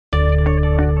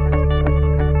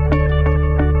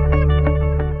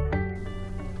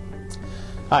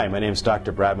Hi, my name is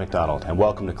Dr. Brad McDonald, and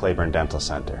welcome to Claiborne Dental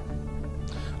Center.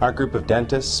 Our group of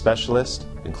dentists, specialists,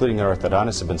 including our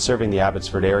orthodontists, have been serving the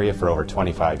Abbotsford area for over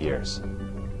 25 years.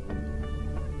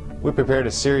 We prepared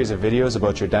a series of videos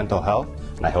about your dental health,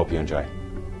 and I hope you enjoy.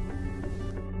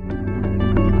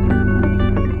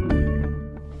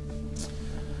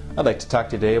 I'd like to talk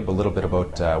today a little bit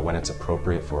about when it's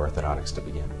appropriate for orthodontics to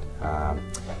begin.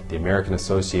 The American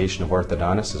Association of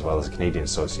Orthodontists, as well as the Canadian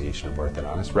Association of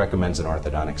Orthodontists, recommends an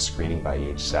orthodontic screening by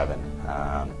age 7.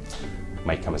 It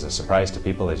might come as a surprise to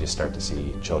people as you start to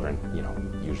see children,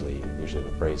 usually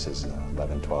with braces,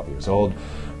 11, 12 years old,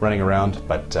 running around.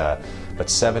 But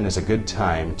 7 is a good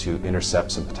time to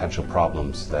intercept some potential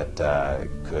problems that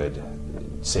could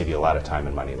save you a lot of time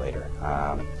and money later.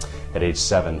 At age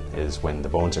 7 is when the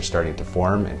bones are starting to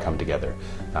form and come together.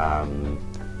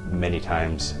 Many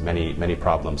times, many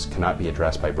problems cannot be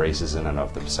addressed by braces in and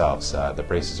of themselves. The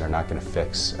braces are not going to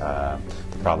fix the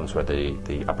problems where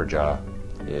the upper jaw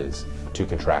is too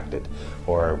contracted,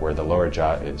 or where the lower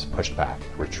jaw is pushed back,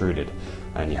 retruded,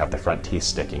 and you have the front teeth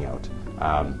sticking out.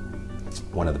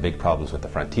 One of the big problems with the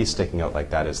front teeth sticking out like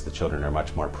that is the children are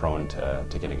much more prone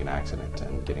to getting an accident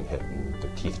and getting hit and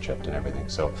their teeth chipped and everything.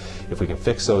 So if we can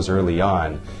fix those early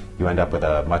on, you end up with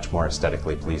a much more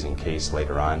aesthetically pleasing case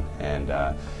later on,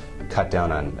 and cut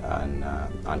down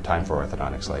on time for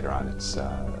orthodontics later on. It's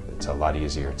a lot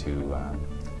easier to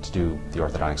do the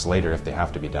orthodontics later if they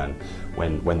have to be done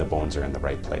when the bones are in the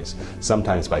right place.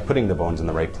 Sometimes by putting the bones in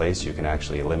the right place, you can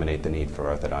actually eliminate the need for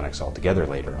orthodontics altogether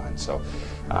later on. So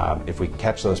if we can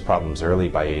catch those problems early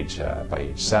by age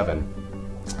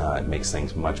 7, it makes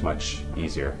things much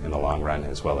easier in the long run,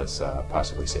 as well as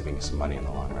possibly saving you some money in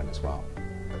the long run as well.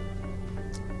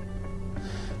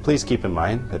 Please keep in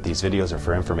mind that these videos are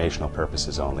for informational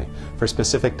purposes only. For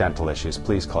specific dental issues,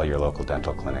 please call your local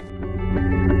dental clinic.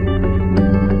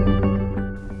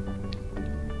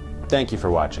 Thank you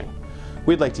for watching.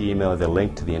 We'd like to email you the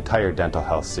link to the entire dental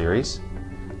health series.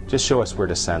 Just show us where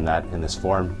to send that in this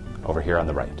form over here on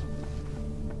the right.